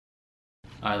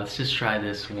Alright, let's just try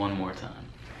this one more time.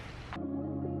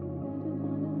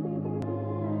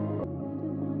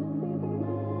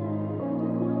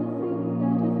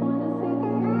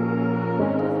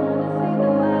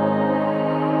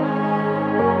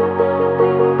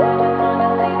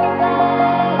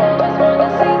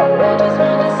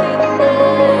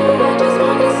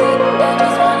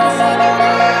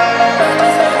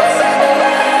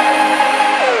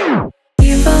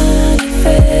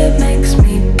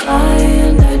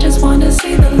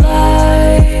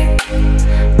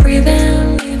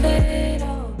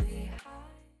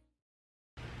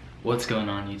 What's going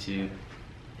on, YouTube?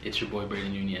 It's your boy Brady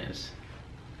Nunez.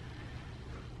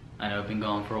 I know I've been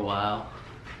gone for a while.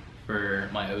 For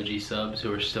my OG subs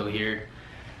who are still here,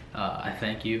 I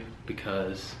thank you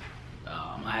because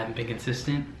I haven't been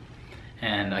consistent,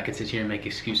 and I could sit here and make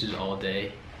excuses all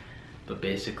day, but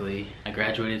basically I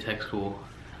graduated tech school.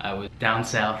 I was down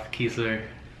south, Keesler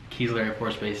Air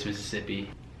Force Base, Mississippi.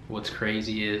 What's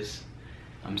crazy is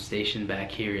I'm stationed back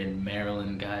here in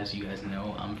Maryland, guys. You guys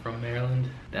know I'm from Maryland.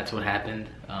 That's what happened.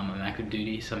 I'm active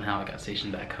duty. Somehow I got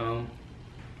stationed back home.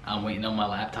 I'm waiting on my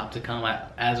laptop to come.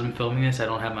 As I'm filming this, I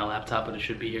don't have my laptop, but it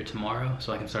should be here tomorrow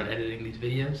so I can start editing these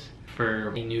videos. For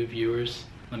any new viewers,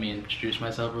 let me introduce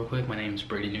myself real quick. My name is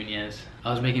Brady Nunez.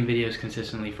 I was making videos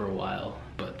consistently for a while,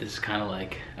 but this is kind of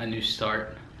like a new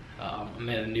start. I'm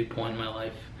at a new point in my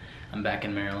life. I'm back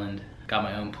in Maryland. Got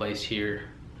my own place here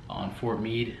on Fort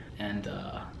Meade, and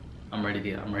I'm ready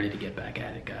to get back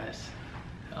at it, guys.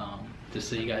 Just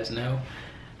so you guys know,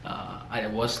 I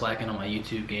was slacking on my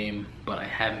YouTube game, but I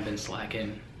haven't been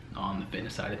slacking on the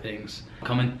fitness side of things.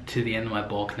 Coming to the end of my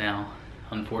bulk now.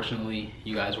 Unfortunately,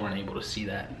 you guys weren't able to see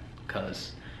that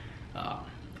because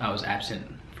I was absent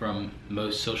from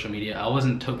most social media. I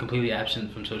wasn't completely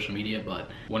absent from social media, but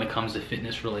when it comes to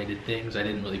fitness related things, I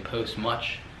didn't really post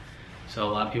much. So a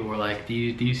lot of people were like, do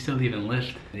you still even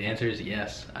lift? The answer is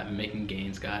yes. I've been making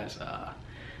gains, guys.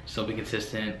 Still be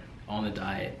consistent on the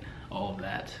diet, all of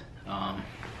that.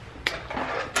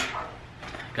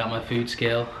 Got my food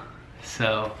scale.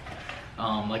 So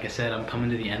like I said, I'm coming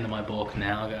to the end of my bulk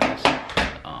now, guys.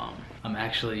 I'm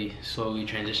actually slowly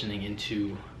transitioning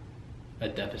into a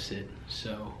deficit.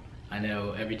 So I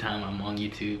know every time I'm on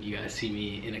YouTube, you guys see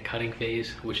me in a cutting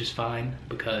phase, which is fine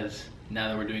because now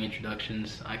that we're doing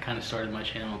introductions, I kind of started my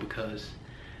channel because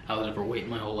I was overweight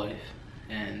my whole life,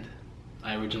 and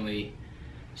I originally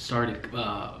started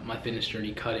my fitness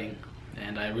journey cutting,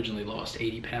 and I originally lost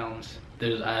 80 pounds. I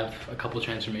have a couple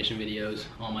transformation videos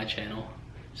on my channel,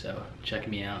 so check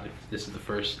me out if this is the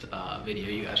first video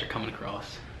you guys are coming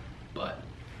across. But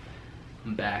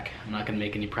I'm back. I'm not gonna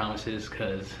make any promises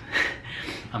because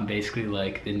I'm basically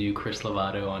like the new Chris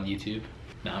Lovato on YouTube.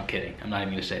 No, I'm kidding. I'm not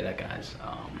even gonna say that, guys.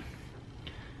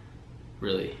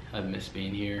 Really, I've missed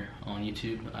being here on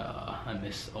YouTube. I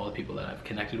miss all the people that I've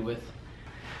connected with.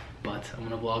 But I'm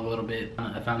gonna vlog a little bit.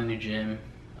 I found a new gym.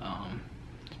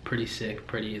 It's pretty sick,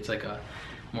 it's like a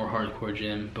more hardcore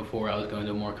gym. Before I was going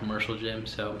to a more commercial gym,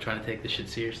 so I'm trying to take this shit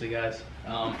seriously, guys.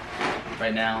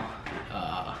 Right now,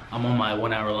 I'm on my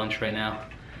 1 hour lunch right now.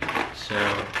 So,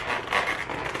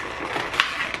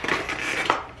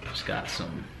 just got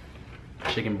some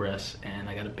chicken breasts and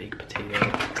I got a baked potato.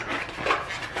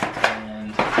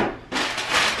 And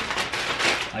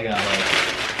I got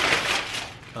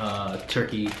like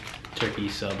turkey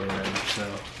sub already, so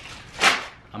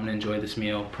I'm gonna enjoy this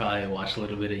meal, probably watch a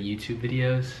little bit of YouTube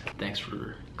videos. Thanks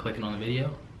for clicking on the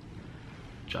video.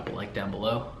 Drop a like down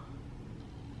below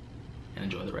and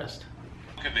enjoy the rest.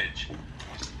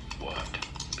 What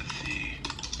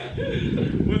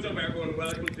What's up, everyone?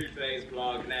 Welcome to today's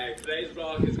vlog. Now, today's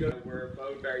vlog is good. We're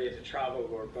both very into travel,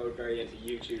 we're both very into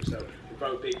YouTube, so we're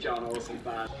both big John Olsen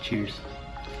fans. Cheers.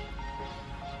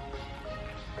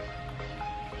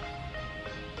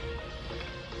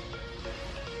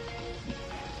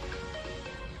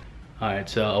 Alright,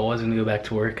 so I was gonna go back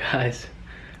to work, guys,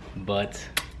 but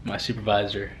my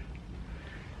supervisor,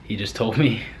 he just told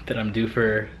me that I'm due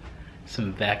for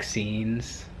some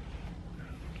vaccines.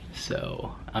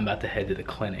 So I'm about to head to the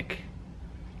clinic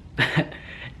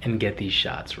and get these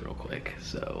shots real quick.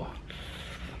 So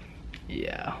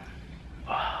yeah.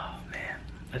 Oh man,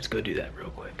 let's go do that real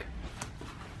quick.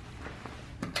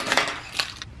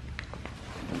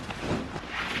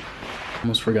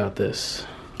 Almost forgot this.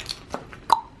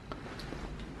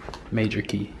 Major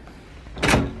key.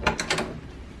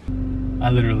 I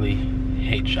literally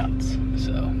hate shots,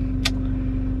 so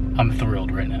I'm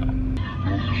thrilled right now.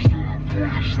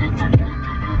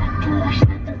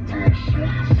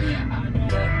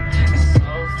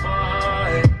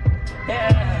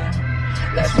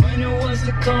 That's when it was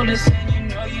the coldest, and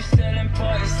you know you still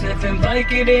important. Nothing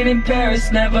like it in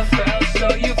Paris, never felt so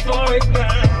euphoric.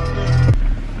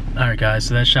 Alright guys,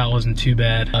 so that shot wasn't too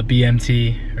bad.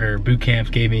 BMT, or boot camp,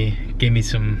 gave me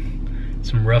some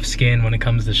rough skin when it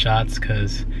comes to shots,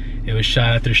 because it was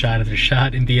shot after shot after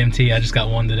shot in BMT. I just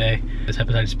got one today. It's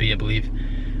hepatitis B, I believe.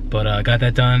 But got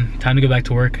that done. Time to go back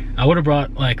to work. I would have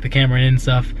brought like the camera in and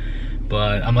stuff,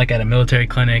 but I'm like at a military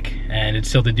clinic and it's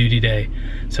still the duty day,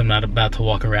 so I'm not about to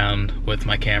walk around with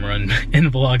my camera and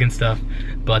vlog and stuff.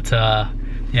 But yeah,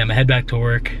 I'm gonna head back to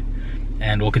work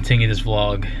and we'll continue this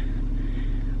vlog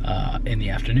in the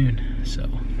afternoon. So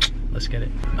let's get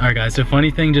it. All right guys, so funny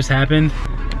thing just happened.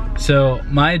 So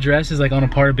my address is like on a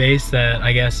part of base that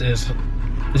I guess is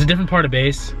a different part of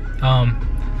base.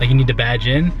 Like you need to badge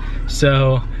in.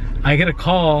 So I get a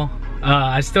call.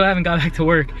 I still haven't got back to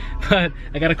work, but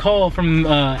I got a call from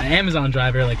an Amazon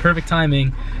driver, like perfect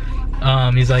timing.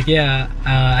 He's like, yeah,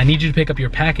 I need you to pick up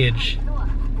your package.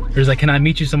 He was like, can I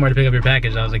meet you somewhere to pick up your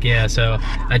package? I was like, yeah. So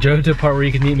I drove to a part where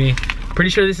you could meet me. Pretty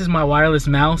sure this is my wireless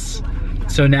mouse.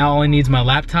 So now all I need is my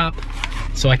laptop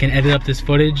so I can edit up this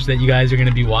footage that you guys are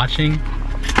gonna be watching.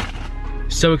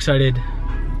 So excited.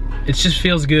 It just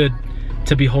feels good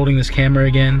to be holding this camera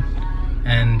again.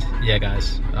 And yeah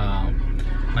guys,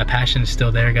 my passion is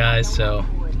still there guys, so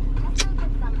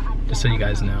just so you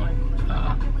guys know,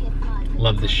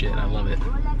 love this shit, I love it.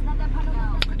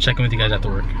 Check in with you guys after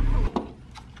work.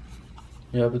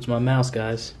 Yep, it's my mouse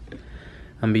guys. I'm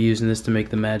gonna be using this to make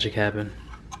the magic happen.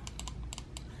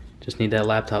 Just need that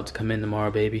laptop to come in tomorrow,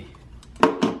 baby.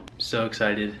 So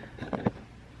excited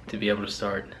to be able to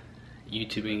start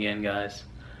YouTubing again guys.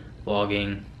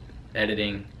 Vlogging,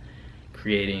 editing,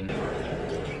 creating.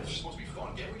 It's supposed to be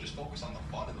fun. Can't we just focus on the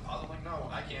fun and the positive? Like, no,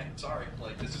 I can't. Sorry.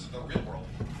 Like, this is the real world.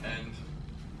 And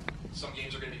some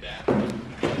games are going to be bad.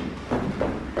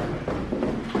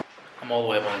 I'm all the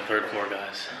way up on the 3rd floor,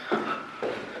 guys.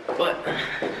 But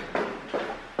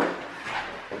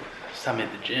it's time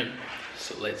at the gym.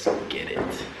 So let's get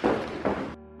it.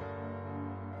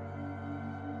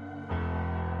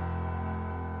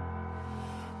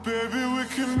 Baby, we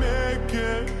can make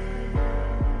it.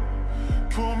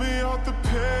 Pull me off the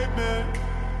pavement.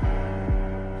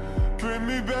 Bring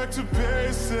me back to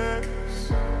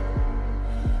basics.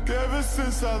 Ever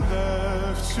since I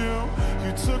left you,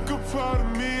 you took a part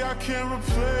of me, I can't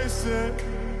replace it.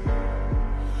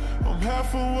 I'm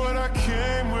half of what I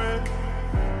came with,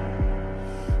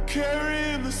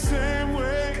 carrying the same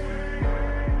weight.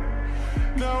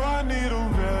 Now I need a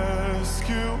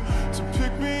rescue to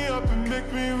pick me up and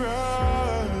make me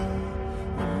right.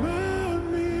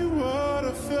 Remind me what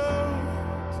I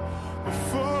felt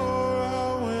before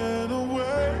I went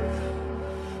away.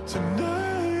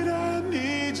 Tonight I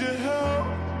need your help,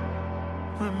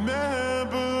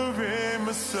 remembering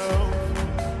myself.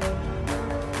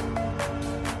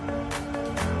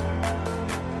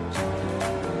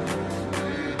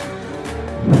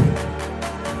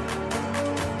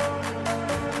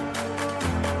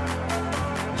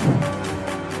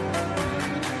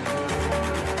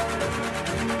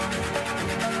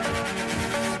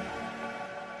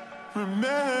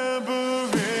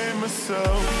 Remembering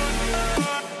myself.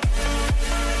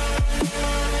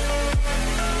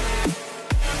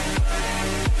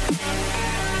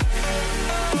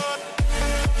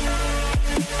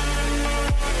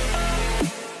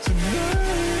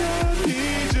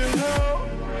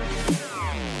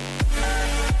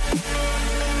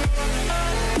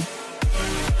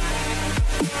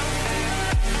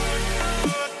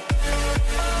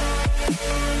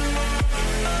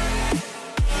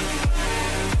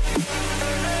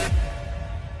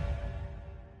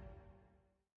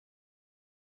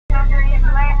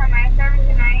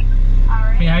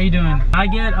 Hey, how you doing?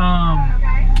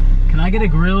 Can I get a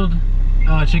grilled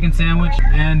chicken sandwich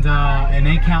and an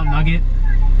 8-count nugget?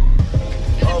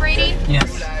 Is it Brady?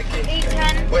 Yes.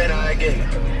 810. When I get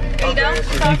There you go.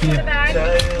 Thank you. In the bag.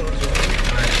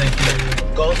 Alright, thank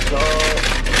you. go slow,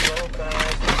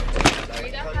 There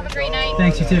you go. Have a great night.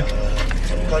 Thanks, you too.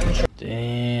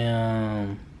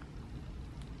 Damn.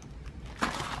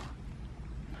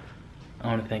 I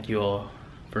want to thank you all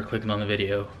for clicking on the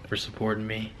video, for supporting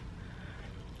me.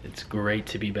 It's great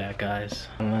to be back, guys.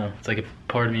 I don't know, it's like a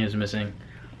part of me is missing.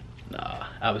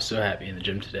 I was so happy in the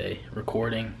gym today,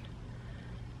 recording,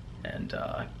 and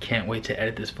can't wait to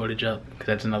edit this footage up, because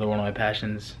that's another one of my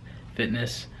passions,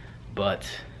 fitness, but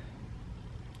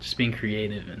just being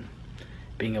creative and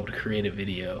being able to create a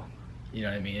video, you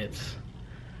know what I mean? It's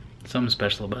something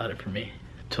special about it for me.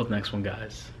 Till the next one,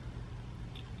 guys.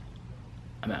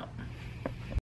 I'm out.